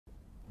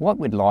What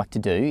we'd like to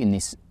do in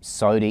this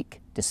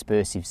sodic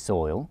dispersive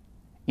soil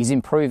is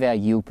improve our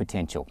yield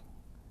potential.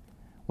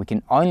 We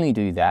can only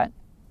do that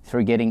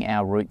through getting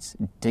our roots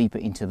deeper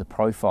into the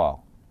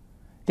profile.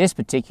 This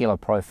particular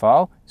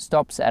profile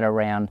stops at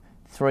around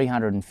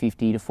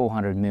 350 to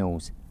 400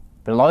 mils,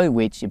 below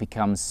which it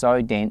becomes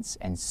so dense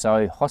and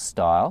so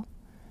hostile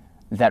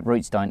that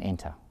roots don't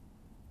enter.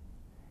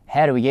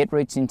 How do we get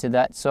roots into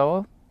that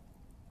soil?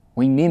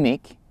 We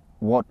mimic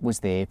what was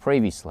there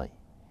previously.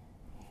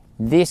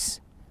 This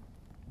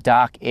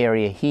dark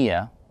area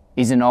here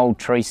is an old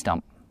tree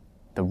stump,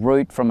 the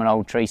root from an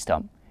old tree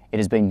stump. It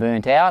has been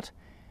burnt out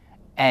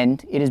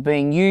and it is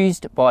being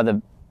used by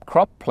the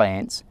crop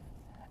plants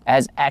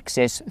as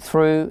access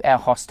through our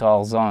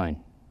hostile zone.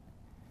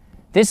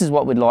 This is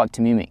what we'd like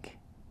to mimic.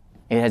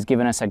 It has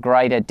given us a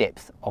greater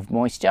depth of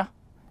moisture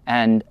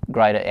and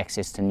greater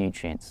access to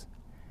nutrients.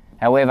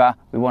 However,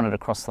 we want it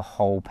across the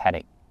whole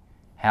paddock.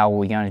 How are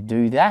we going to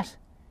do that?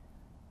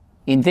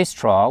 In this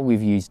trial,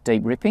 we've used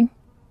deep ripping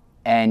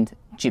and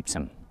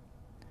gypsum.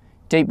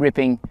 Deep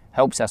ripping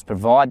helps us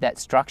provide that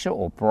structure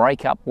or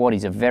break up what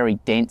is a very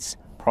dense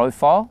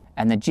profile,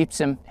 and the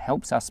gypsum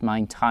helps us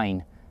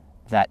maintain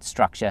that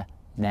structure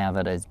now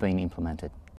that it has been implemented.